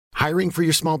Hiring for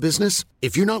your small business?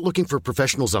 If you're not looking for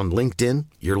professionals on LinkedIn,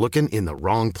 you're looking in the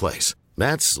wrong place.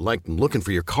 That's like looking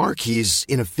for your car keys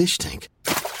in a fish tank.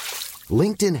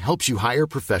 LinkedIn helps you hire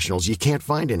professionals you can't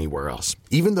find anywhere else,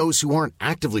 even those who aren't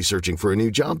actively searching for a new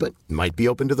job but might be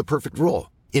open to the perfect role.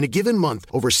 In a given month,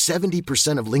 over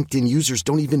 70% of LinkedIn users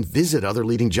don't even visit other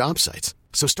leading job sites.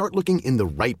 So start looking in the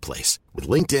right place. With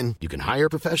LinkedIn, you can hire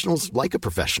professionals like a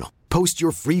professional. Post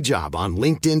your free job on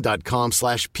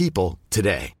linkedin.com/people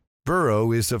today.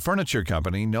 Burrow is a furniture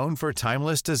company known for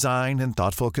timeless design and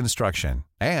thoughtful construction,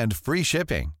 and free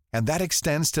shipping, and that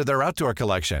extends to their outdoor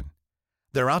collection.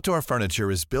 Their outdoor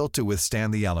furniture is built to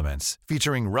withstand the elements,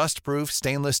 featuring rust-proof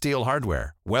stainless steel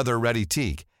hardware, weather-ready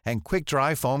teak, and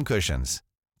quick-dry foam cushions.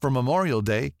 For Memorial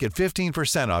Day, get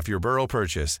 15% off your Burrow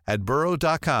purchase at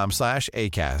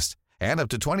burrow.com/ACAST and up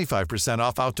to 25%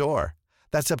 off outdoor.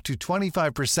 That's up to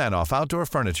 25% off outdoor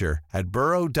furniture at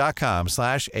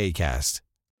burrow.com/ACAST.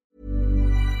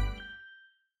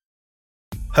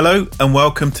 Hello and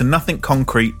welcome to Nothing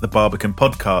Concrete, the Barbican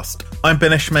podcast. I'm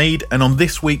Ben Eshmade, and on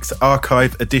this week's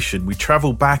archive edition, we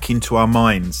travel back into our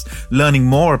minds, learning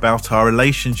more about our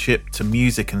relationship to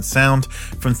music and sound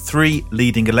from three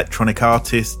leading electronic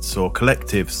artists or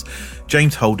collectives: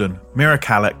 James Holden, Mira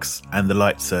Kalax, and the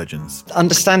Light Surgeons.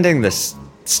 Understanding this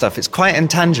stuff, it's quite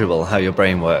intangible how your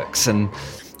brain works, and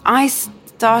I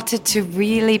started to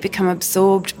really become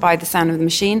absorbed by the sound of the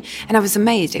machine, and I was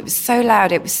amazed. It was so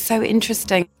loud, it was so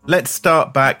interesting. Let's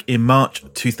start back in March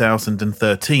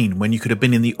 2013, when you could have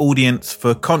been in the audience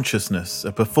for Consciousness,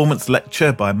 a performance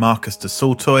lecture by Marcus de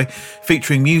Sautoy,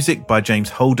 featuring music by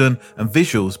James Holden and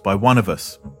visuals by One of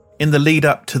Us. In the lead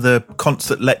up to the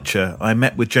concert lecture, I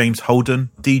met with James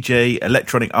Holden, DJ,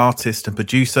 electronic artist and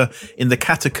producer, in the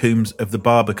catacombs of the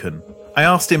Barbican. I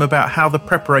asked him about how the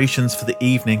preparations for the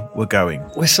evening were going.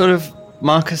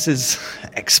 Marcus is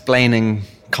explaining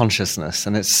consciousness,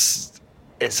 and it's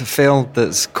a field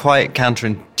that's quite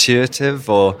counterintuitive,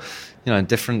 or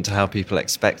different to how people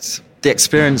expect. The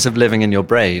experience of living in your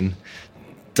brain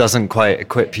doesn't quite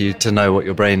equip you to know what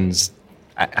your brain's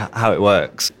how it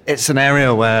works. It's an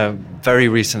area where very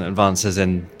recent advances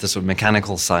in the sort of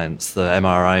mechanical science, the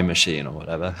MRI machine or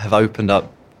whatever, have opened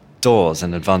up doors,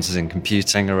 and advances in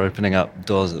computing are opening up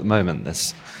doors at the moment.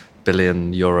 This €1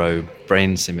 billion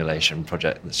brain simulation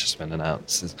project that's just been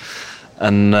announced.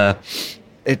 And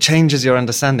it changes your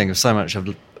understanding of so much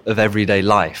of everyday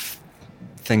life,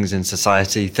 things in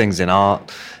society, things in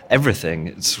art,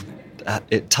 everything.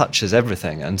 It touches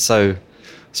everything. And so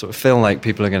sort of feel like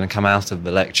people are going to come out of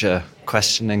the lecture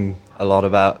questioning a lot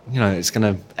about, it's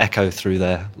going to echo through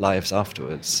their lives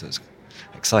afterwards. So it's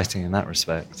exciting in that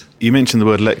respect. You mentioned the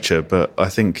word lecture, but I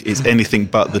think it's anything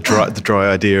but the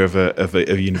dry idea of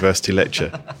a university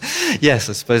lecture. Yes,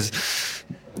 I suppose.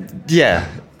 Yeah,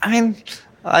 I mean,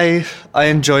 I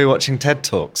enjoy watching TED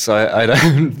Talks. I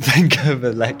don't think of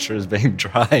a lecture as being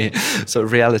dry. Sort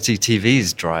of reality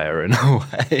TV's drier in a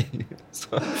way.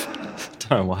 I don't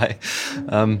know why.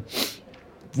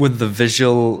 With the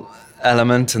visual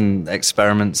element and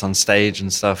experiments on stage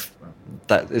and stuff,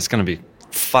 that it's going to be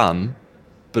fun.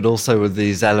 But also with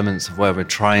these elements of where we're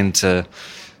trying to,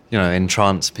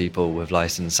 entrance people with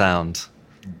light and sound.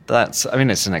 It's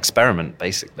an experiment,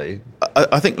 basically.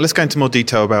 I think let's go into more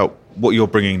detail about what you're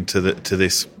bringing to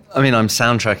this. I'm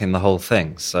soundtracking the whole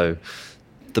thing. So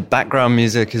the background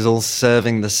music is all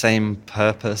serving the same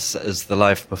purpose as the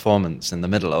live performance in the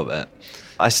middle of it.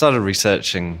 I started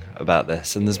researching about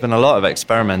this, and there's been a lot of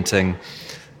experimenting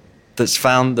that's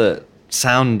found that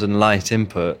sound and light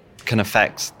input can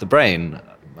affect the brain.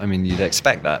 You'd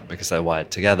expect that because they're wired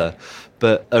together.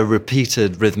 But a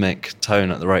repeated rhythmic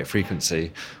tone at the right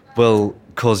frequency will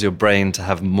cause your brain to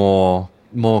have more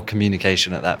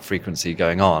communication at that frequency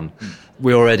going on.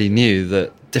 We already knew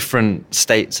that different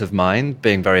states of mind,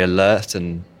 being very alert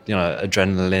and,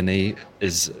 adrenaline-y,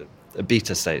 is a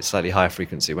beta state, slightly higher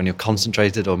frequency. When you're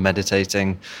concentrated or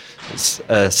meditating,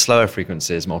 a slower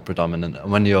frequency is more predominant.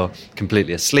 And when you're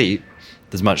completely asleep,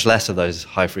 there's much less of those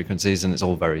high frequencies, and it's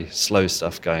all very slow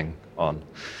stuff going on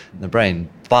in the brain.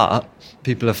 But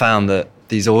people have found that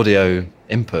these audio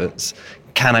inputs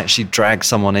can actually drag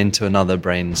someone into another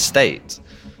brain state.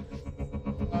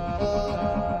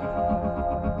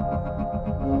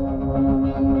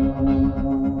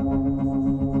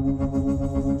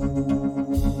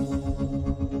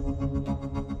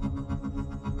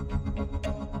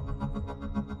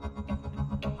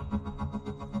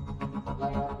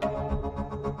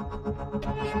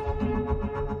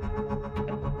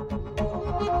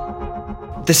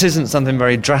 This isn't something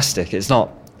very drastic. It's not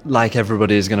like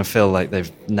everybody is going to feel like they've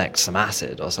necked some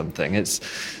acid or something. It's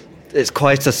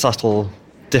quite a subtle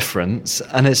difference,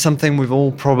 and it's something we've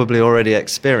all probably already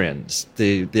experienced.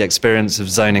 The experience of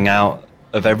zoning out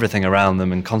of everything around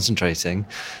them and concentrating.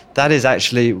 That is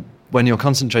actually, when you're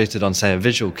concentrated on, say, a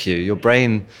visual cue, your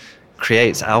brain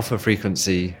creates alpha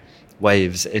frequency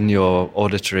waves in your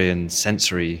auditory and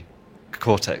sensory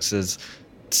cortexes,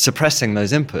 suppressing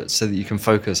those inputs so that you can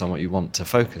focus on what you want to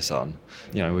focus on.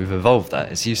 We've evolved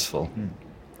that. It's useful.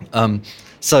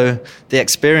 So the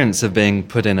experience of being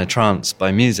put in a trance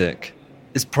by music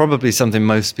is probably something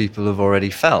most people have already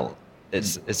felt.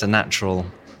 It's a natural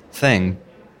thing,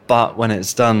 but when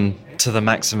it's done to the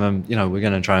maximum, we're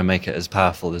going to try and make it as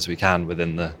powerful as we can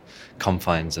within the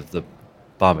confines of the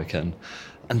Barbican.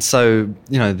 And so,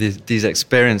 these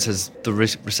experiences, the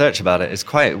research about it is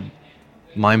quite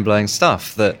mind-blowing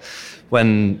stuff, that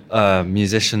when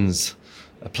musicians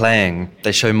are playing,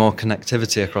 they show more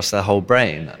connectivity across their whole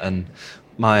brain. And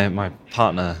my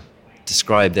partner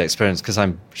described the experience, because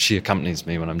she accompanies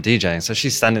me when I'm DJing, so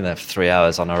she's standing there for 3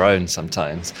 hours on her own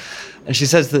sometimes, and she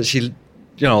says that she,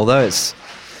 although it's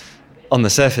on the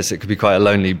surface it could be quite a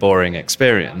lonely, boring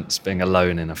experience, being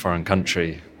alone in a foreign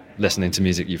country listening to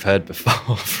music you've heard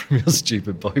before from your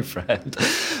stupid boyfriend,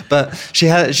 but she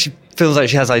feels like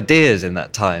she has ideas in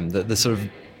that time, that the sort of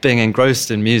being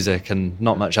engrossed in music and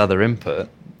not much other input,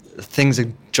 things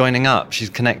are joining up, she's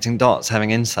connecting dots,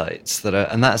 having insights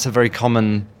and that's a very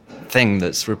common thing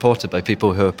that's reported by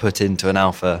people who are put into an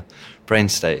alpha brain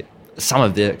state. Some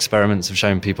of the experiments have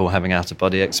shown people having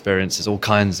out-of-body experiences, all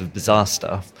kinds of bizarre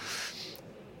stuff,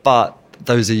 but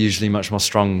those are usually much more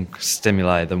strong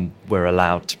stimuli than we're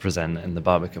allowed to present in the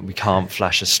Barbican. We can't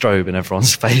flash a strobe in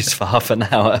everyone's face for half an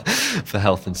hour for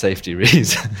health and safety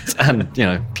reasons and,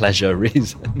 pleasure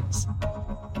reasons.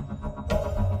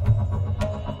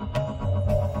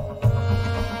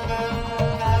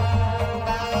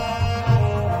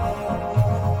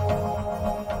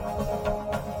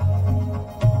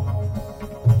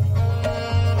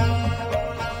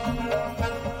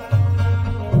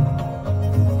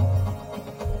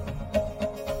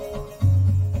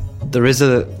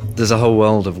 There's a whole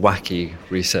world of wacky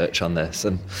research on this,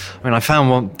 and I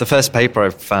found the first paper I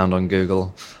found on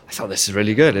Google. I thought, this is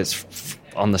really good. It's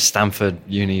on the Stanford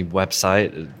Uni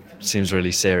website. It seems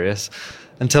really serious.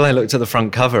 Until I looked at the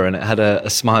front cover and it had a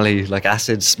smiley, like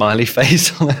acid smiley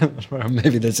face on it. Well,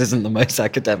 maybe this isn't the most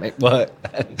academic work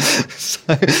then.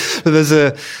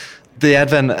 The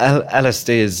advent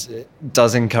LSD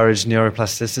does encourage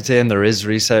neuroplasticity, and there is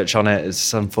research on it.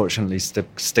 It's unfortunately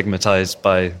stigmatized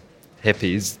by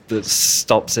hippies that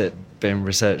stops it being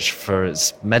researched for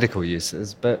its medical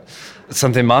uses. But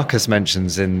something Marcus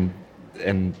mentions in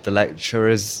the lecture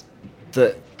is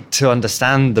that to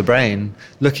understand the brain,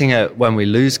 looking at when we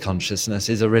lose consciousness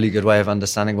is a really good way of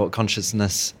understanding what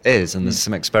consciousness is. And there's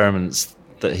some experiments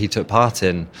that he took part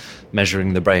in,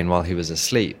 measuring the brain while he was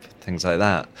asleep, things like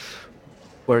that.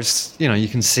 Whereas, you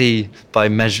can see by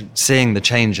seeing the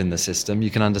change in the system,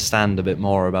 you can understand a bit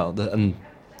more about and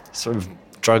sort of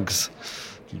drugs.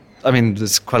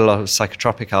 There's quite a lot of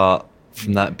psychotropic art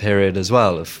from that period as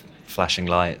well, of flashing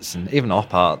lights, and even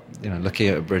op art, looking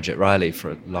at Bridget Riley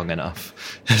for long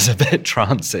enough is a bit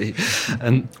trancy,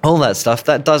 and all that stuff,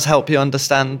 that does help you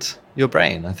understand your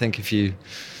brain. I think if you,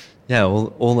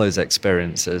 all those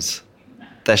experiences,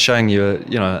 they're showing you,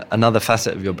 another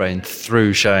facet of your brain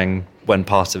through showing when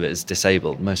part of it is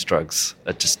disabled. Most drugs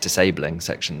are just disabling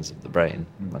sections of the brain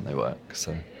when they work,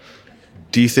 so...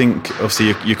 Do you think,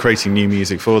 obviously you're creating new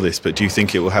music for this, but do you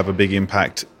think it will have a big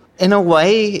impact? In a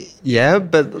way, yeah,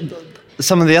 but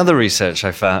some of the other research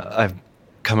I've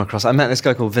come across, I met this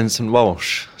guy called Vincent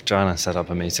Walsh. Joanna set up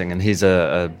a meeting, and he's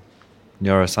a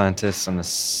neuroscientist and a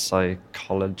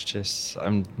psychologist.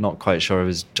 I'm not quite sure of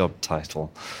his job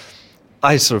title.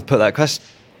 I sort of put that question,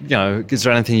 is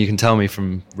there anything you can tell me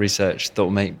from research that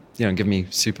will make, give me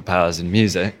superpowers in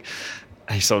music?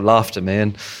 And he sort of laughed at me,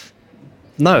 and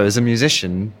no, as a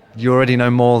musician, you already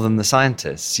know more than the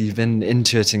scientists. You've been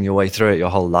intuiting your way through it your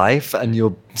whole life, and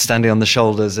you're standing on the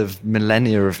shoulders of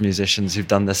millennia of musicians who've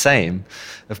done the same.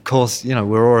 Of course,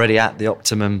 we're already at the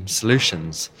optimum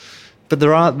solutions. But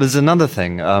there's another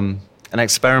thing, an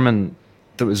experiment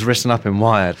that was written up in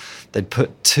Wired. They'd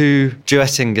put two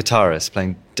duetting guitarists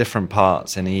playing different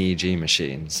parts in EEG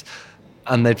machines,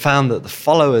 and they'd found that the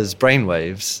followers'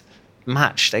 brainwaves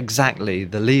matched exactly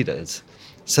the leaders.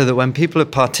 So that when people are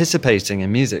participating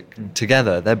in music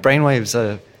together, their brainwaves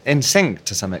are in sync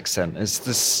to some extent. It's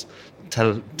this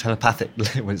telepathic,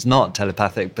 it's not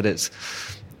telepathic, but it's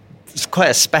quite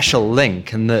a special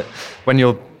link, and that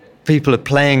when people are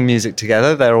playing music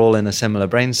together, they're all in a similar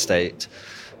brain state.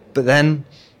 But then,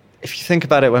 if you think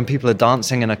about it, when people are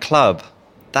dancing in a club,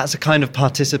 that's a kind of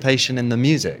participation in the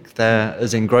music. They're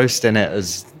as engrossed in it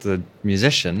as the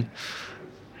musician.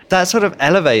 That sort of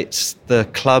elevates the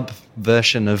club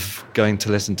version of going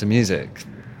to listen to music.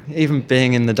 Even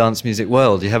being in the dance music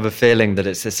world, you have a feeling that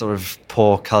it's this sort of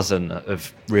poor cousin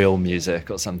of real music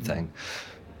or something.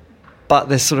 But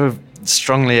this sort of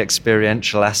strongly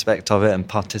experiential aspect of it and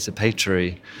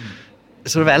participatory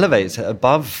sort of elevates it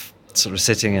above sort of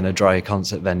sitting in a dry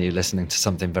concert venue listening to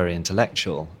something very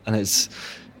intellectual. And it's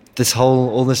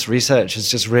all this research has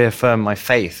just reaffirmed my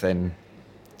faith in,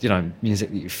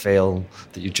 music that you feel,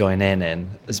 that you join in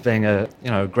as being a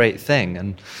great thing.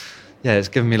 And yeah, it's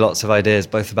given me lots of ideas,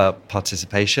 both about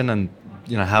participation and,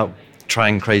 how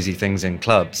trying crazy things in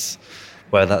clubs,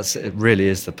 where it really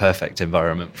is the perfect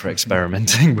environment for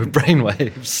experimenting with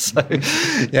brainwaves.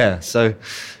 So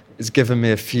it's given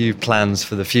me a few plans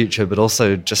for the future, but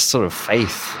also just sort of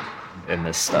faith in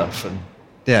this stuff. And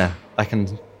yeah, I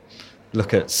can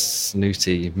look at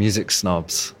snooty music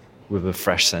snobs with a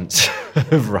fresh sense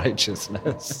of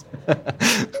righteousness.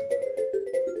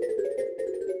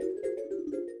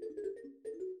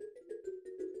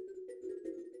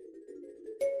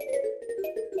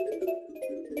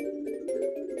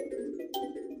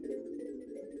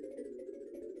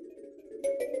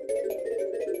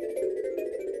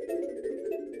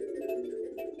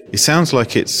 It sounds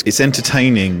like it's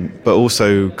entertaining, but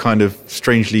also kind of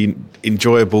strangely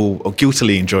enjoyable, or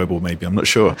guiltily enjoyable, maybe. I'm not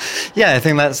sure. Yeah, I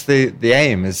think that's the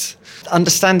aim, is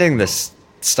understanding this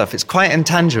stuff. It's quite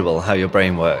intangible how your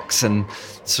brain works and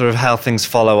sort of how things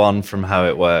follow on from how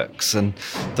it works. And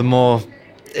the more,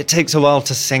 it takes a while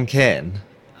to sink in.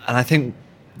 And I think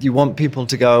you want people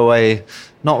to go away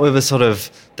not with a sort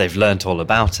of, they've learnt all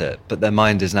about it, but their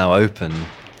mind is now open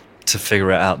to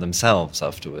figure it out themselves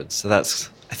afterwards. So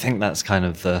I think that's kind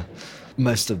of the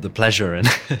most of the pleasure in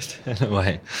it, in a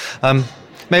way.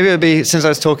 Maybe it would be, since I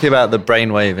was talking about the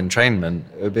brainwave entrainment,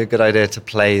 it would be a good idea to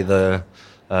play the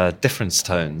difference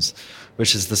tones,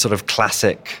 which is the sort of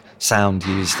classic sound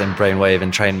used in brainwave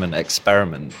entrainment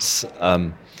experiments.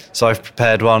 So I've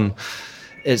prepared one.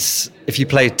 It's if you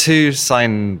play two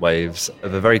sine waves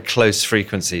of a very close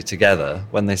frequency together,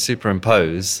 when they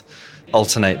superimpose,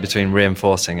 alternate between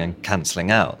reinforcing and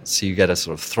cancelling out. So you get a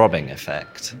sort of throbbing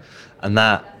effect. And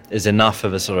that is enough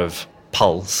of a sort of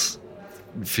pulse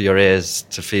for your ears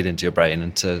to feed into your brain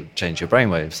and to change your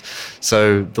brainwaves.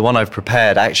 So the one I've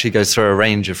prepared actually goes through a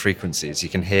range of frequencies. You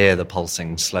can hear the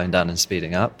pulsing slowing down and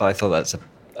speeding up, but I thought that's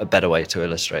a better way to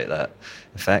illustrate that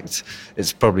effect.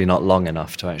 It's probably not long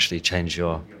enough to actually change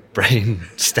your brain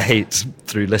state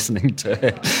through listening to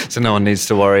it. So no one needs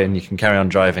to worry, and you can carry on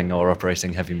driving or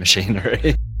operating heavy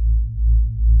machinery.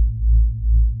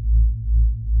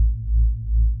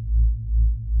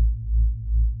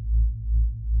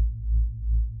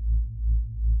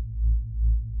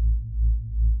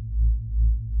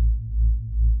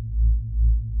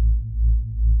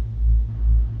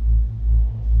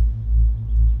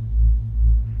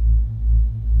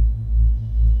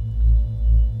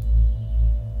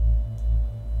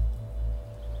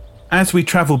 As we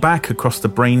travel back across the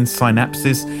brain's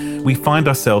synapses, we find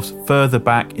ourselves further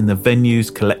back in the venue's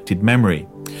collected memory.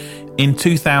 In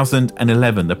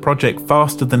 2011, the project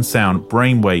Faster Than Sound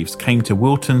Brainwaves came to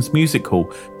Wilton's Music Hall,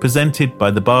 presented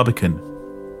by the Barbican.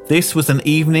 This was an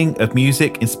evening of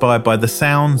music inspired by the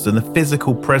sounds and the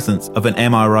physical presence of an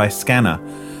MRI scanner.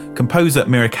 Composer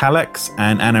Mira Kallax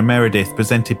and Anna Meredith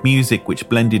presented music which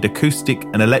blended acoustic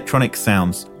and electronic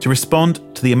sounds to respond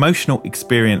to the emotional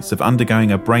experience of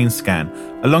undergoing a brain scan.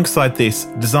 Alongside this,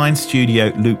 design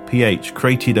studio Loop PH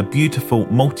created a beautiful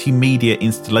multimedia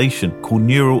installation called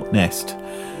Neural Nest.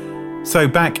 So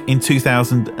back in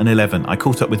 2011, I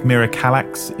caught up with Mira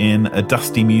Kallax in a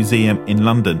dusty museum in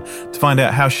London to find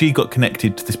out how she got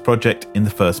connected to this project in the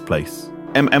first place.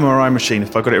 MRI machine,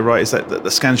 if I got it right, is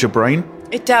that scans your brain?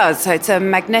 It does. So it's a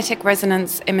magnetic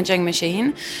resonance imaging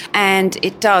machine, and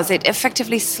it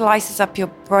effectively slices up your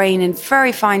brain in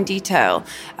very fine detail.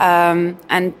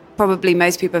 And probably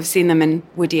most people have seen them in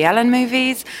Woody Allen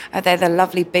movies. They're the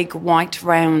lovely big white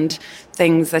round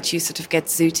things that you sort of get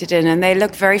zooted in, and they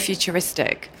look very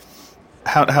futuristic.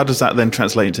 How does that then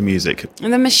translate into music?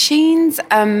 And the machines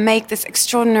make this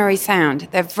extraordinary sound.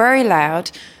 They're very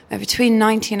loud. Between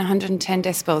 90 and 110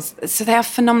 decibels. So they are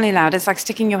phenomenally loud. It's like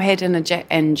sticking your head in a jet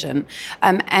engine.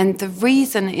 And the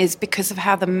reason is because of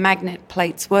how the magnet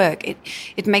plates work.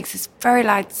 It makes this very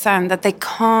loud sound that they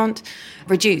can't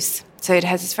reduce. So it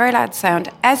has this very loud sound.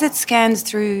 As it scans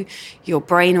through your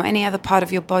brain or any other part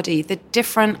of your body,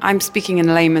 I'm speaking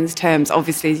in layman's terms,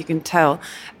 obviously, as you can tell,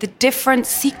 the different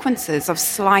sequences of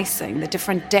slicing, the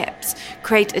different depths,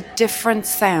 create a different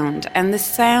sound. And the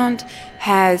sound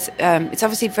has, it's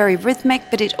obviously very rhythmic,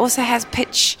 but it also has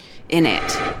pitch in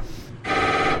it.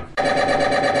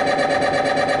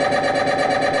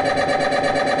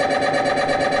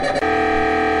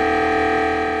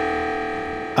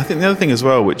 I think the other thing as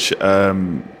well, which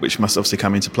must obviously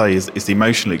come into play, is the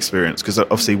emotional experience. Because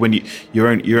obviously, when you're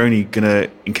only going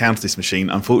to encounter this machine,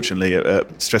 unfortunately,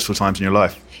 at stressful times in your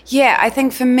life. Yeah, I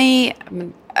think for me,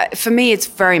 it's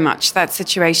very much that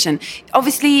situation.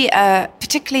 Obviously,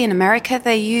 particularly in America,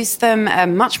 they use them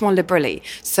much more liberally.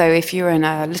 So if you're in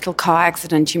a little car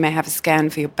accident, you may have a scan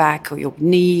for your back or your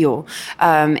knee. Or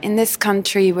in this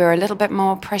country, we're a little bit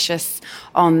more precious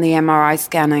on the MRI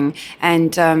scanning.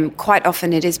 And quite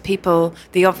often it is people,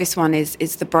 the obvious one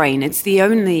is the brain. It's the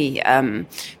only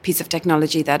piece of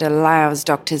technology that allows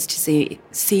doctors to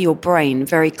see your brain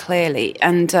very clearly.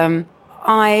 And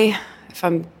if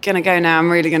I'm going to go now,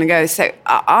 I'm really going to go. So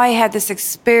I had this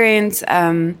experience.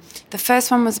 The first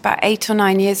one was about 8 or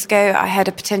 9 years ago. I had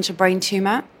a potential brain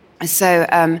tumor. So,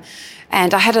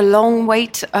 and I had a long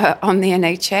wait on the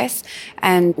NHS.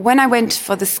 And when I went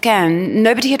for the scan,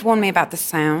 nobody had warned me about the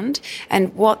sound.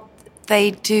 And what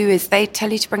they do is they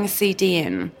tell you to bring a CD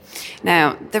in.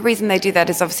 Now, the reason they do that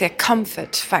is obviously a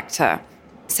comfort factor.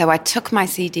 So I took my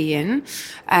CD in,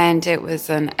 and it was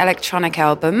an electronic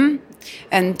album.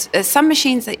 And some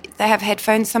machines, they have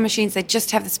headphones. Some machines, they just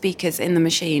have the speakers in the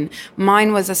machine.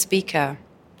 Mine was a speaker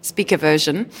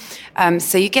version.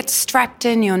 So you get strapped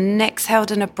in, your neck's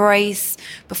held in a brace.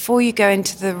 Before you go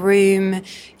into the room,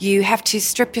 you have to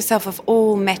strip yourself of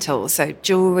all metal, so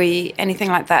jewelry, anything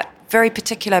like that. Very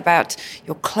particular about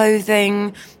your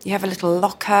clothing. You have a little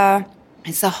locker.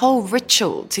 It's a whole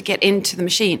ritual to get into the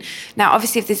machine. Now,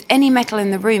 obviously, if there's any metal in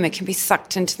the room, it can be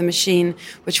sucked into the machine,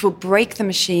 which will break the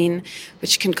machine,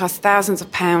 which can cost thousands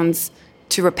of pounds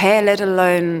to repair, let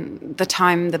alone the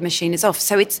time the machine is off.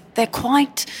 So they're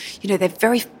quite, they're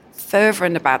very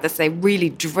fervent about this. They're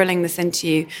really drilling this into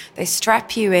you. They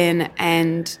strap you in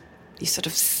and you sort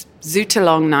of zoot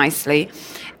along nicely.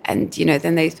 And,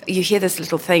 then you hear this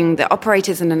little thing. The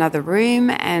operator's in another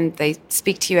room and they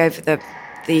speak to you over the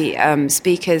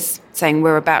speakers saying,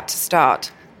 we're about to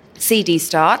start. CD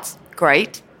starts,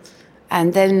 great.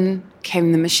 And then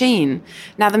came the machine.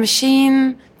 Now, the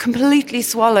machine completely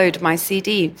swallowed my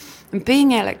CD. And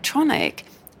being electronic,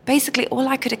 basically all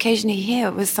I could occasionally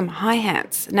hear was some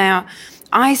hi-hats. Now,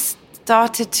 I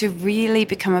started to really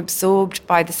become absorbed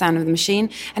by the sound of the machine,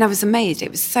 and I was amazed.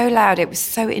 It was so loud, it was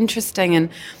so interesting, and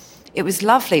it was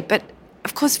lovely. But,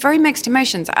 of course, very mixed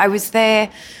emotions. I was there,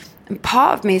 and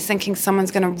part of me is thinking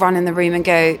someone's going to run in the room and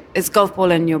go, "It's golf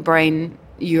ball in your brain,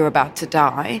 you're about to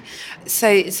die." So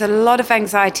it's a lot of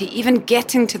anxiety, even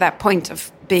getting to that point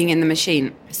of being in the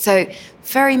machine. So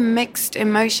very mixed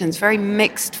emotions, very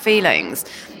mixed feelings.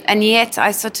 And yet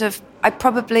I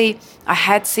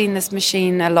had seen this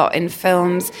machine a lot in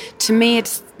films. To me,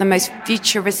 it's the most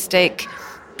futuristic,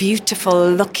 beautiful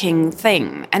looking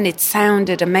thing, and it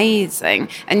sounded amazing.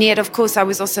 And yet, of course, I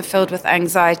was also filled with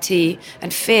anxiety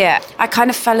and fear. I kind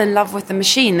of fell in love with the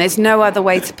machine. There's no other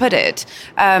way to put it.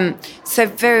 I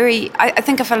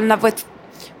think I fell in love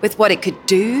with what it could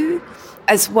do,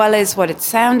 as well as what it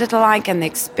sounded like and the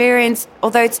experience.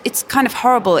 Although it's kind of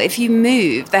horrible. If you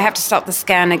move, they have to stop the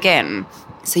scan again.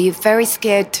 So you're very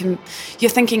scared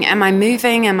you're thinking, am I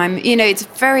moving? It's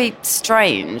very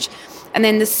strange. And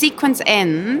then the sequence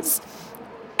ends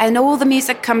and all the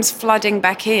music comes flooding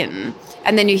back in.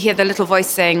 And then you hear the little voice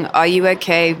saying, "Are you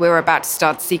okay? We're about to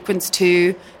start sequence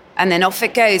 2. And then off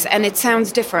it goes. And it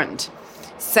sounds different.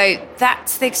 So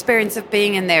that's the experience of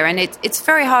being in there. And it's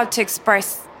very hard to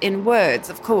express in words,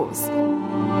 of course.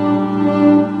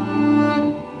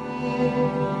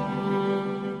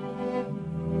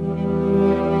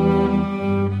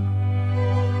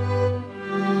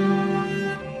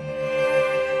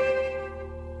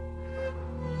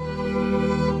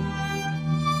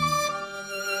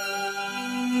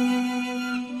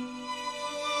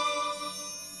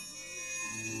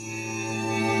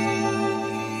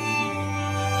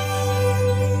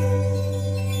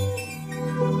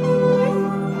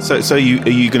 So are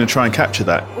you going to try and capture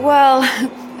that? Well,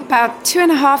 about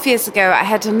 2.5 years ago, I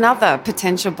had another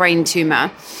potential brain tumor.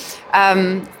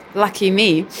 Lucky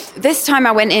me. This time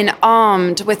I went in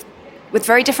armed with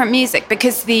very different music,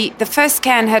 because the first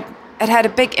scan it had a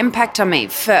big impact on me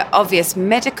for obvious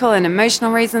medical and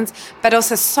emotional reasons, but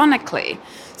also sonically.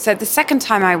 So the second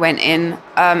time I went in,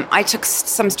 I took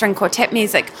some string quartet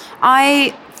music.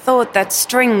 I thought that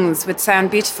strings would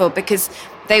sound beautiful because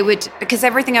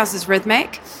everything else is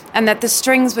rhythmic, and that the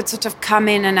strings would sort of come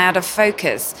in and out of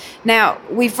focus. Now,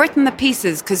 we've written the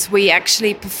pieces because we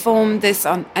actually performed this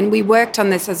and we worked on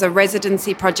this as a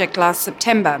residency project last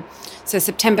September, so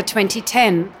September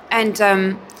 2010.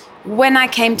 And when I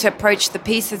came to approach the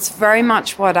piece, it's very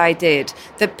much what I did.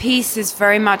 The piece is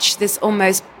very much this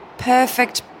almost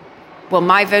perfect, well,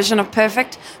 my version of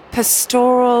perfect,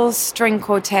 pastoral string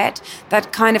quartet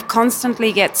that kind of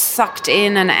constantly gets sucked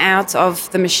in and out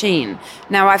of the machine.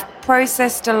 Now, I've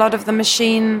processed a lot of the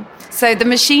machine. So the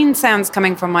machine sounds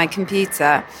coming from my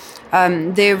computer.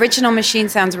 The original machine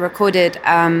sounds were recorded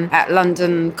at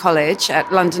London College,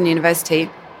 at London University.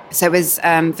 So it was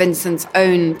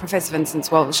Professor Vincent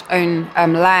Walsh's own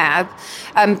lab.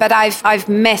 But I've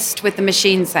messed with the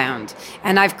machine sound,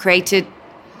 and I've created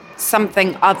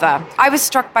something other. I was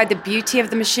struck by the beauty of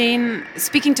the machine.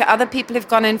 Speaking to other people who've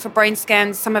gone in for brain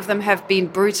scans, some of them have been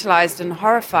brutalized and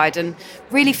horrified and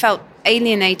really felt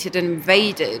alienated and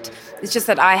invaded. It's just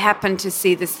that I happen to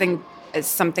see this thing as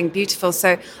something beautiful.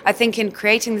 So I think in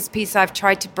creating this piece, I've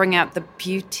tried to bring out the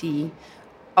beauty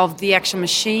of the actual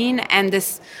machine and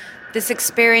this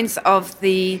experience of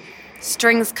the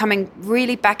strings coming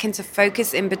really back into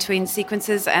focus in between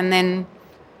sequences and then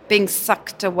being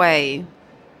sucked away.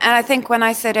 And I think when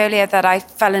I said earlier that I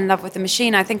fell in love with the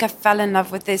machine, I think I fell in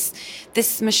love with this.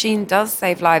 This machine does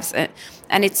save lives,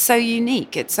 and it's so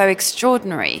unique. It's so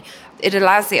extraordinary. It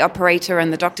allows the operator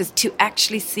and the doctors to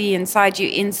actually see inside you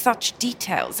in such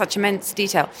detail, such immense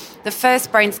detail. The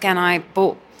first brain scan I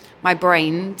bought my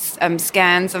brain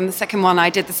scans, and the second one I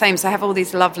did the same. So I have all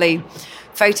these lovely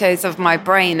photos of my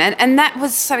brain, and that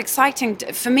was so exciting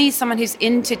for me, someone who's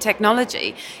into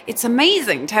technology. It's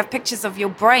amazing to have pictures of your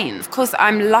brain. Of course,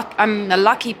 I'm a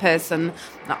lucky person.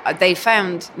 They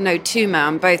found no tumor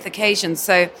on both occasions,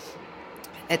 so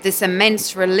this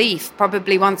immense relief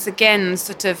probably once again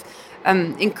sort of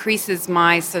increases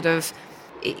my sort of,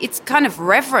 it's kind of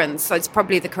reverence, so it's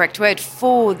probably the correct word,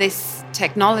 for this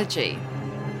technology.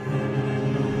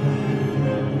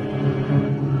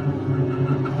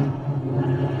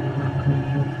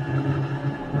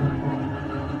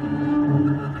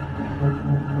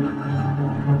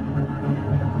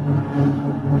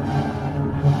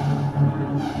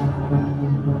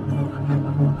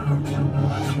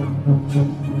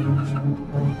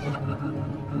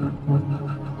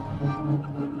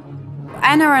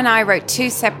 Anna and I wrote two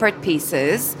separate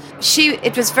pieces.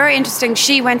 It was very interesting.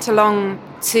 She went along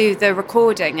to the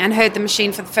recording and heard the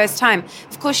machine for the first time.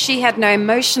 Of course, she had no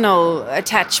emotional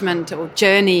attachment or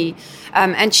journey,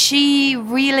 and she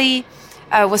really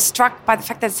was struck by the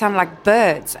fact that it sounded like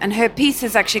birds. And her piece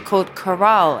is actually called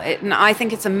Chorale, and I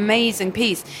think it's an amazing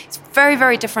piece. It's very,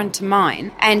 very different to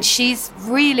mine. And she's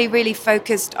really, really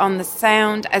focused on the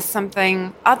sound as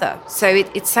something other. So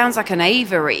it sounds like an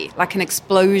aviary, like an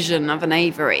explosion of an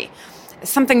aviary.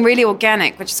 Something really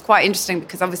organic, which is quite interesting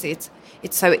because obviously it's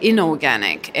so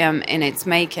inorganic in its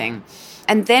making.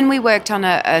 And then we worked on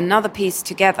another piece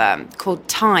together called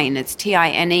Tine. It's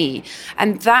Tine.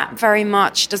 And that very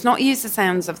much does not use the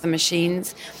sounds of the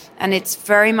machines. And it's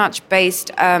very much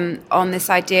based on this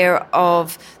idea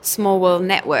of small world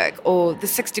network, or the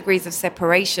 6 degrees of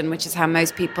separation, which is how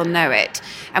most people know it.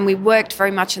 And we worked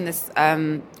very much in this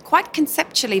quite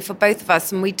conceptually for both of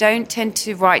us. And we don't tend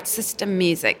to write system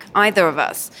music, either of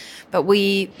us. But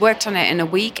we worked on it in a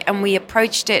week, and we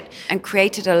approached it and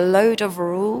created a load of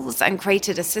rules and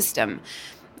created a system.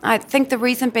 I think the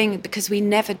reason being because we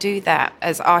never do that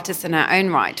as artists in our own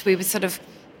right.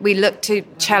 We look to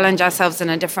challenge ourselves in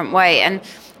a different way. And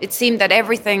it seemed that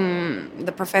everything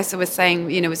the professor was saying,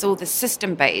 was all this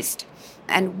system-based.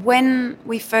 And when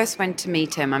we first went to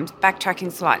meet him, I'm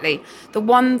backtracking slightly, the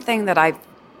one thing that I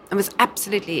was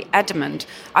absolutely adamant,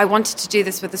 I wanted to do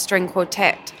this with a string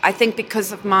quartet. I think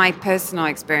because of my personal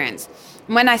experience.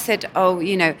 When I said,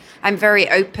 I'm very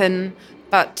open,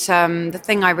 but the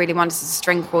thing I really want is a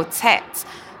string quartet,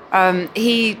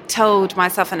 he told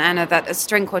myself and Anna that a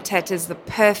string quartet is the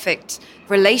perfect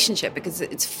relationship because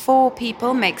it's 4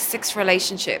 people, makes 6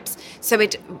 relationships. So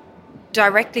it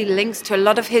directly links to a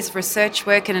lot of his research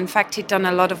work, and in fact he'd done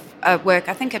a lot of work,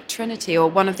 I think at Trinity or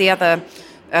one of the other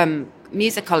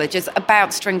music colleges,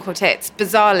 about string quartets,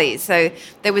 bizarrely. So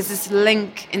there was this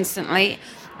link instantly,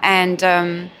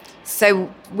 and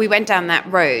so we went down that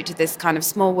road, this kind of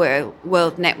small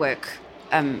world network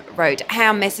road,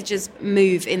 how messages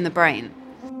move in the brain.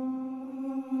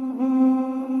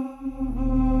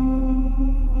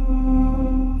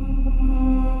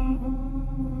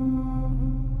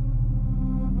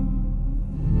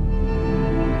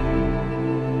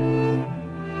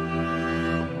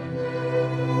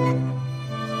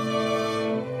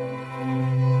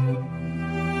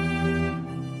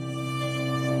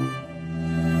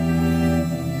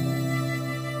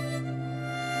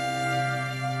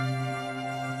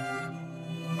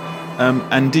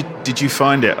 And did you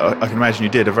find it, I can imagine you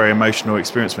did, a very emotional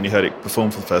experience when you heard it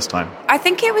performed for the first time? I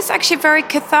think it was actually very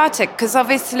cathartic, because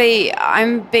obviously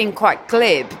I'm being quite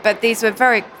glib, but these were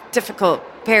very difficult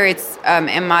periods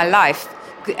in my life,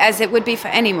 as it would be for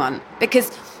anyone,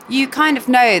 because you kind of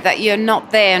know that you're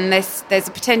not there unless there's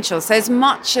a potential. So as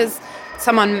much as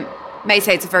someone may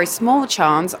say it's a very small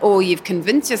chance, or you've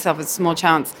convinced yourself it's a small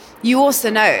chance, you also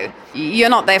know you're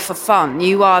not there for fun.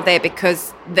 You are there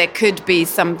because there could be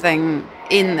something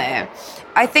in there.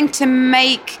 I think to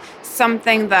make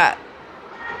something that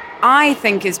I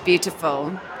think is beautiful,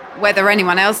 whether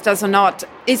anyone else does or not,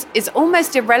 is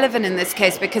almost irrelevant in this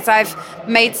case, because I've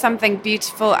made something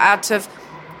beautiful out of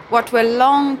what were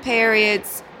long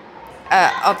periods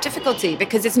of difficulty,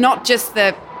 because it's not just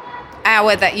the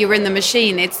hour that you're in the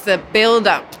machine, it's the build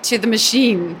up to the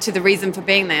machine, to the reason for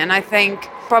being there. And I think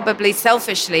probably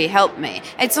selfishly helped me.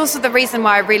 It's also the reason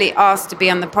why I really asked to be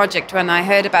on the project when I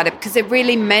heard about it, because it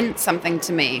really meant something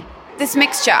to me. This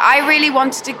mixture, I really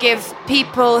wanted to give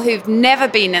people who've never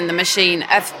been in the machine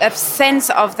a sense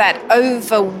of that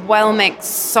overwhelming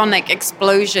sonic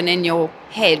explosion in your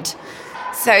head.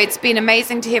 So it's been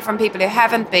amazing to hear from people who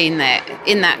haven't been there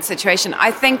in that situation.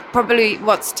 I think probably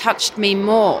what's touched me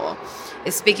more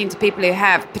is speaking to people who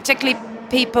have, particularly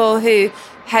people who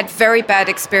had very bad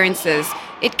experiences.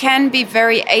 It can be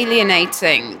very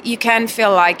alienating. You can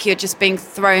feel like you're just being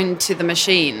thrown to the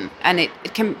machine. And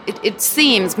it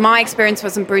seems, my experience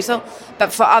wasn't brutal,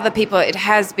 but for other people it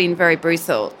has been very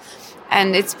brutal.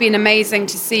 And it's been amazing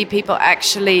to see people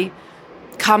actually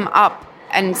come up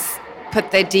and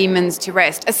put their demons to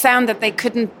rest. A sound that they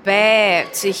couldn't bear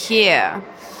to hear.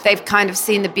 They've kind of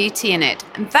seen the beauty in it.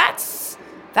 And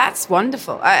that's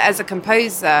wonderful as a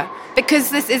composer,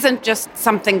 because this isn't just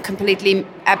something completely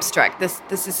abstract.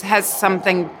 This has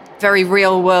something very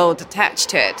real world attached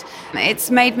to it.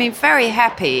 It's made me very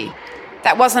happy.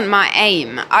 That wasn't my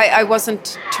aim. I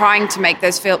wasn't trying to make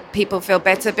those people feel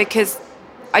better, because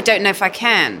I don't know if I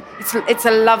can. It's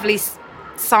a lovely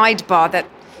sidebar that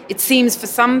it seems for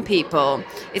some people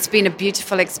it's been a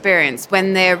beautiful experience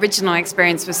when their original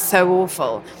experience was so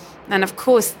awful. And of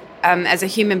course, as a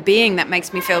human being, that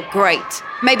makes me feel great.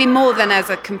 Maybe more than as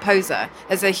a composer,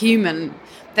 as a human,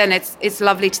 then it's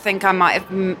lovely to think I might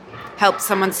have helped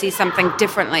someone see something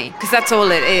differently, because that's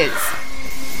all it is.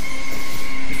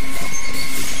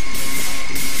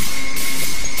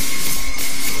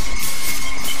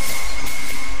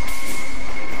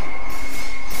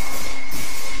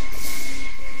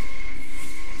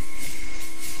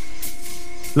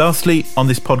 Lastly, on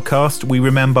this podcast, we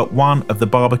remember one of the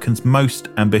Barbicans' most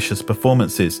ambitious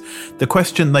performances. The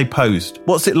question they posed: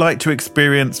 what's it like to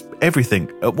experience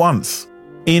everything at once?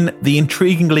 In the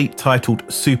intriguingly titled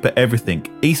Super Everything,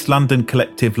 East London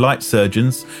collective Light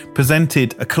Surgeons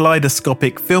presented a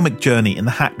kaleidoscopic filmic journey in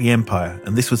the Hackney Empire,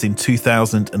 and this was in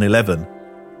 2011.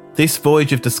 This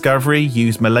voyage of discovery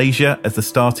used Malaysia as the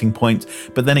starting point,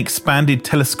 but then expanded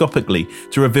telescopically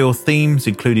to reveal themes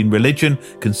including religion,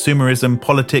 consumerism,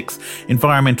 politics,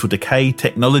 environmental decay,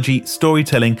 technology,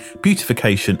 storytelling,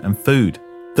 beautification and food.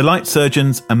 The Light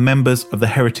Surgeons and members of the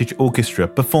Heritage Orchestra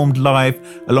performed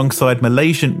live alongside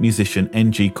Malaysian musician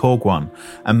NG Korguan,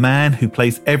 a man who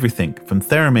plays everything from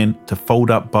theremin to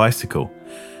fold-up bicycle.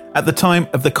 At the time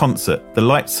of the concert, the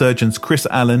Light Surgeons' Chris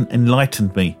Allen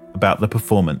enlightened me about the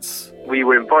performance. We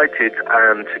were invited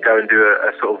to go and do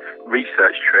a sort of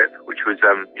research trip, which was,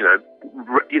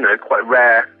 quite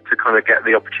rare to kind of get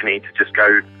the opportunity to just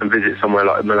go and visit somewhere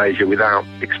like Malaysia without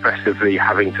expressively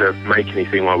having to make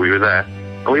anything while we were there.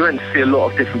 And we went to see a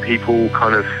lot of different people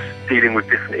kind of dealing with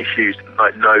different issues,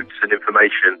 like notes and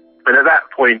information. And at that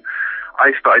point,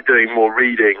 I started doing more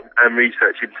reading and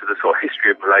research into the sort of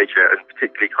history of Malaysia, and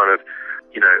particularly kind of,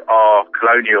 our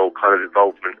colonial kind of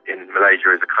involvement in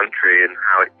Malaysia as a country and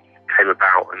how it came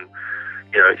about and,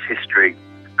 its history.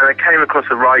 And I came across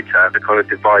a writer to kind of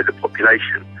divide the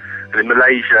population. And in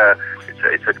Malaysia,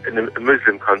 it's a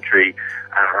Muslim country,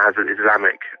 has an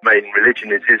Islamic main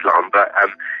religion is Islam, but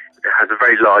it has a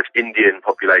very large Indian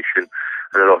population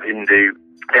and a lot of Hindu.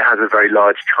 It has a very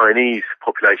large Chinese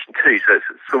population too, so it's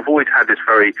sort of always had this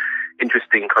very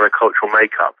interesting kind of cultural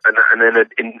makeup. And then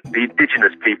in the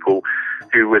indigenous people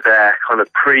who were there kind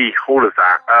of pre all of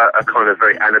that are kind of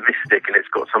very animistic, and it's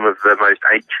got some of the most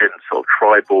ancient sort of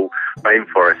tribal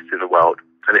rainforests in the world,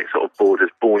 and it sort of borders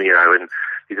Borneo and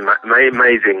these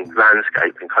amazing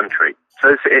landscape and country.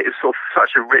 So it's sort of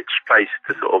such a rich place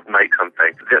to sort of make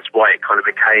something. That's why it kind of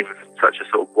became such a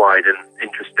sort of wide and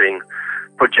interesting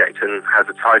project, and has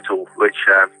a title which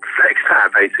reflects that,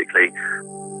 basically.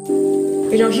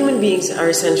 Human beings are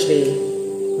essentially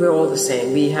we're all the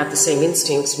same. We have the same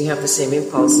instincts, we have the same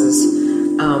impulses.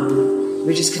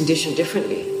 We're just conditioned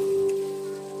differently.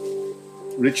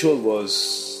 Ritual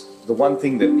was the one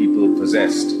thing that people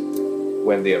possessed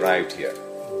when they arrived here,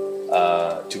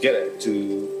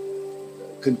 to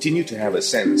continue to have a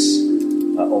sense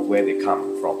of where they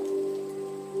come from.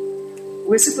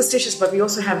 We're superstitious, but we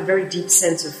also have a very deep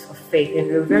sense of faith, and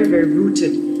we're very, very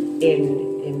rooted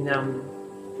in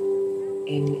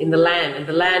the land. And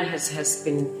the land has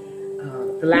been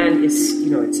the land is,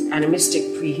 it's animistic,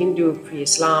 pre-Hindu,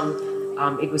 pre-Islam.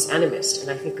 It was animist, and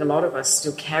I think a lot of us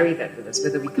still carry that with us,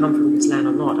 whether we come from this land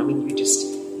or not. I mean,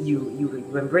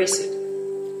 you embrace it.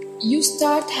 You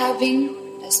start having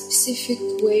a specific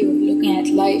way of looking at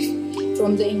life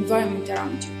from the environment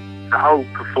around you. The whole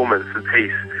performance and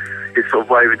piece is sort of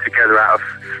woven together out of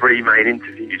three main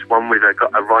interviews. One with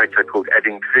a writer called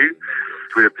Edin Khoo.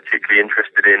 We were particularly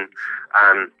interested in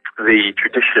the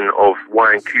tradition of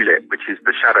wayang kulit, which is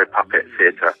the shadow puppet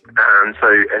theatre.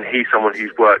 And he's someone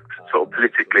who's worked sort of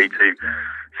politically to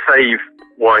save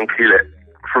wayang kulit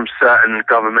from certain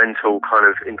governmental kind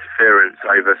of interference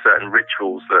over certain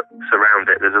rituals that surround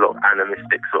it. There's a lot of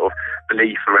animistic sort of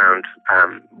belief around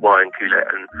wayang kulit,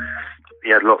 and he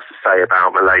had lots to say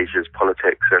about Malaysia's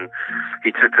politics. And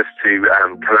he took us to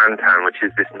Kelantan, which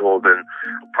is this northern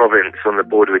province on the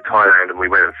border with Thailand, and we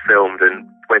went and filmed and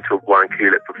went to a wayang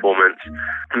kulit performance,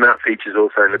 and that features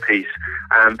also in the piece.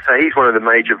 So he's one of the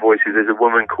major voices. There's a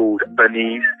woman called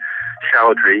Bernice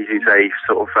Chowdhury, who's a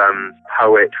sort of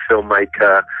poet,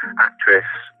 filmmaker, actress,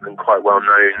 and quite well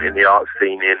known in the art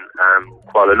scene in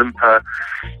Kuala Lumpur.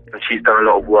 And she's done a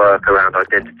lot of work around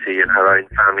identity and her own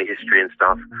family history and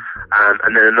stuff.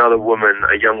 And then another woman,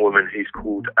 a young woman who's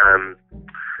called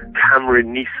Kamrun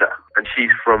Nisa, and she's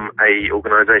from a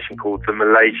organisation called the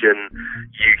Malaysian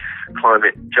Youth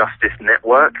Climate Justice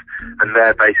Network, and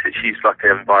she's like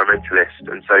an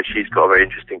environmentalist, and so she's got a very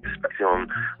interesting perspective on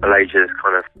Malaysia's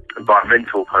kind of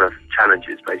environmental kind of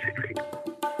challenges, basically.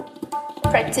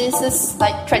 Practices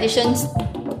like traditions.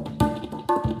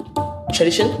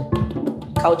 Tradition,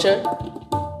 culture,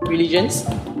 religions.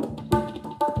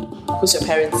 Who's your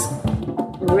parents?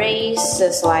 Race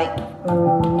is like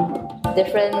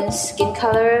different skin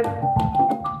color,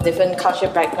 different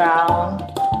cultural background,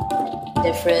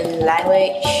 different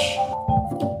language.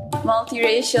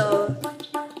 Multiracial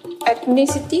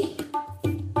ethnicity.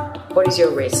 What is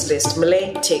your race list?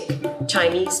 Malay, tick.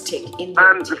 Chinese, tick.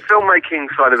 Indian, the filmmaking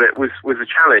side of it was a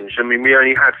challenge. I mean, we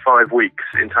only had 5 weeks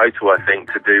in total, I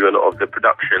think, to do a lot of the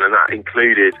production, and that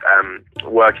included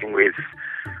working with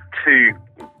two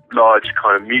large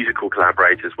kind of musical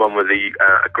collaborators. One with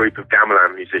a group of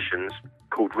gamelan musicians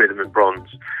called Rhythm and Bronze,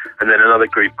 and then another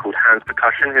group called Hands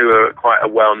Percussion, who are quite a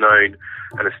well-known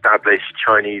and established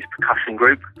Chinese percussion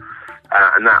group.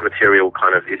 And that material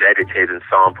kind of is edited and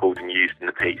sampled and used in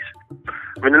the piece.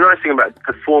 I mean, the nice thing about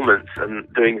performance and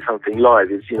doing something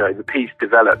live is, the piece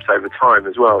develops over time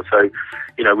as well. So,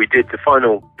 we did the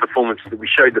final performance that we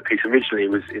showed the piece originally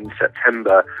was in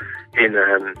September in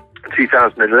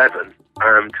 2011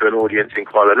 to an audience in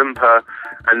Kuala Lumpur.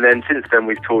 And then since then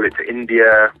we've toured it to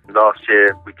India. Last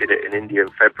year we did it in India in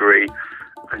February.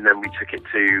 And then we took it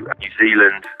to New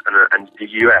Zealand and the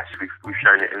US. We've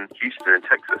shown it in Houston and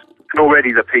Texas. And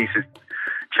already the piece has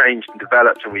changed and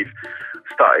developed, and we've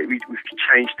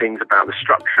changed things about the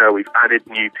structure. We've added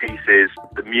new pieces.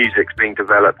 The music's being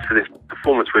developed for this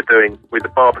performance we're doing with the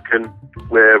Barbican.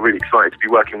 We're really excited to be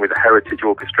working with the Heritage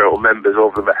Orchestra, or members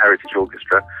of the Heritage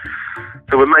Orchestra.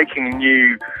 So we're making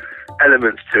new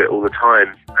elements to it all the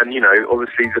time. And,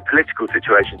 obviously the political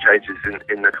situation changes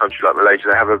in a country like Malaysia.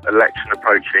 They have an election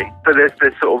approaching. So there's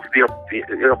sort of the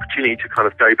opportunity to kind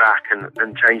of go back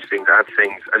and change things, add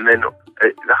things. And then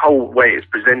the whole way it's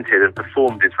presented and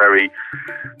performed is very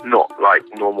not like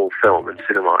normal film and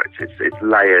cinema. It's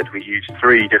layered. We use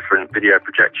 3 different video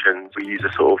projections. We use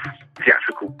a sort of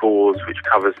theatrical gauze which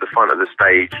covers the front of the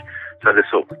stage. So the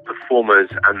sort of performers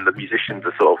and the musicians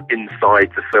are sort of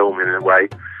inside the film in a way.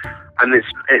 And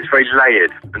it's very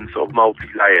layered and sort of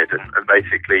multi-layered, and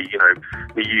basically,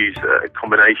 we use a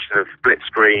combination of split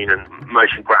screen and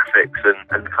motion graphics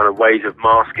and kind of ways of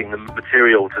masking the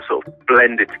material to sort of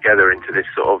blend it together into this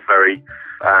sort of very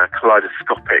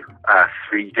kaleidoscopic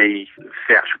 3D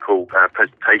theatrical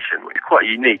presentation, which is quite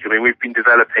unique. I mean, we've been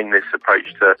developing this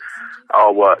approach to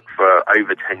our work for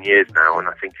over 10 years now, and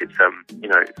I think it's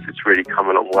really come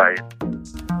a long way.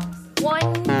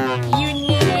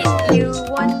 You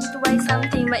want to buy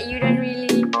something, but you don't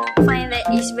really find that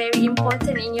it's very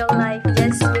important in your life.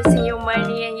 Just using your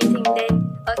money, and you think that,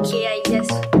 okay, I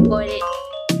just bought it.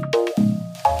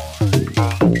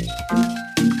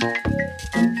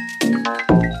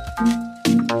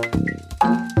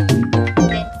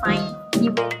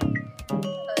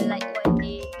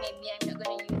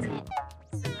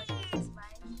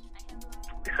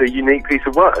 a unique piece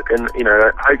of work, and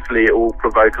hopefully it will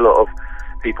provoke a lot of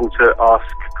people to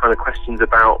ask kind of questions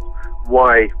about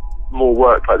why more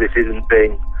work like this isn't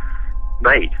being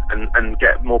made, and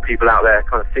get more people out there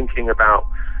kind of thinking about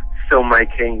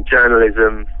filmmaking,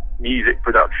 journalism, music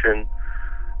production,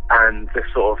 and the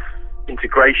sort of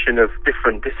integration of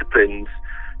different disciplines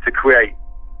to create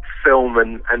film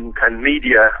and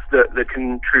media that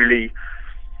can truly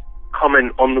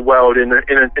comment on the world in a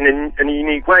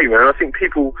unique way. And I think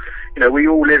people, we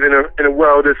all live in a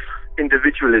world of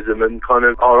individualism and kind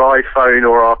of our iPhone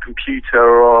or our computer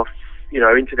or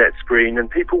our internet screen, and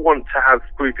people want to have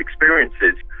group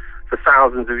experiences. For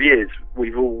thousands of years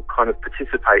we've all kind of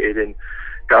participated in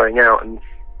going out and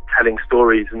telling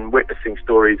stories and witnessing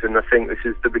stories, and I think this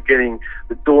is the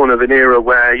dawn of an era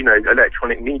where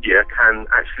electronic media can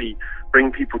actually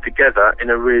bring people together in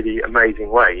a really amazing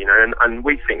way, and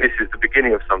we think this is the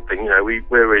beginning of something.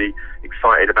 We're really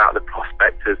excited about the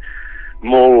prospect of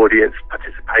more audience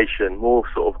participation, more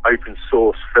sort of open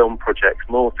source film projects,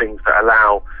 more things that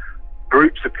allow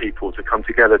groups of people to come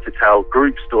together to tell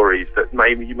group stories that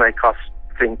maybe make us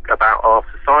think about our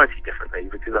society differently,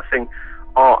 because I think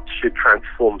art should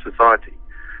transform society.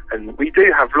 And we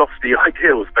do have lofty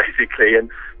ideals, basically, and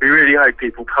we really hope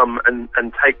people come and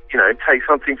take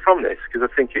something from this, because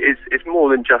I think it's more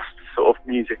than just sort of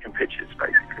music and pictures,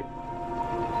 basically.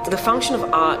 The function of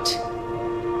art,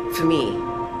 for me,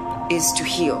 is to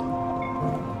heal.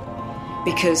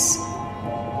 Because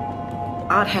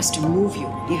art has to move you.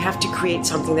 You have to create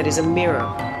something that is a mirror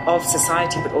of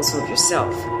society, but also of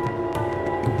yourself.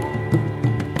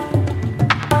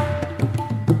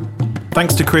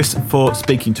 Thanks to Chris for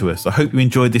speaking to us. I hope you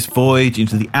enjoyed this voyage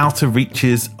into the outer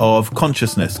reaches of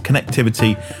consciousness,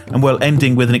 connectivity, and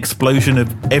ending with an explosion of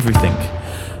everything.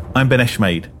 I'm Ben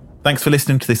Eshmade. Thanks for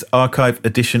listening to this archive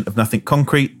edition of Nothing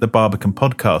Concrete, the Barbican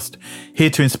podcast. Here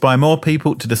to inspire more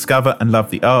people to discover and love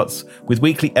the arts, with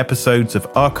weekly episodes of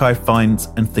archive finds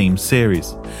and theme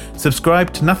series.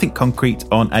 Subscribe to Nothing Concrete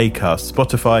on Acast,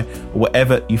 Spotify, or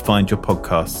wherever you find your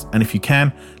podcasts. And if you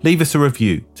can, leave us a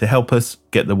review to help us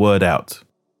get the word out.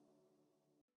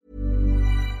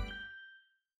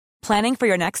 Planning for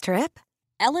your next trip?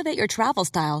 Elevate your travel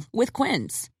style with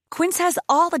Quince. Quince has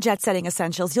all the jet-setting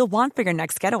essentials you'll want for your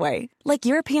next getaway, like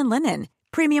European linen,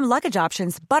 premium luggage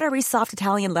options, buttery soft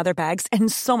Italian leather bags,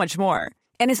 and so much more.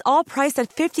 And is all priced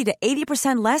at 50 to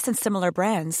 80% less than similar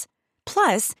brands.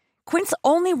 Plus, Quince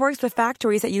only works with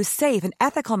factories that use safe and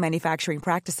ethical manufacturing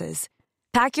practices.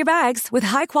 Pack your bags with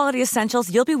high-quality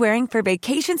essentials you'll be wearing for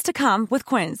vacations to come with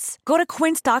Quince. Go to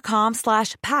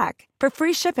quince.com/pack for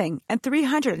free shipping and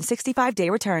 365-day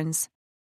returns.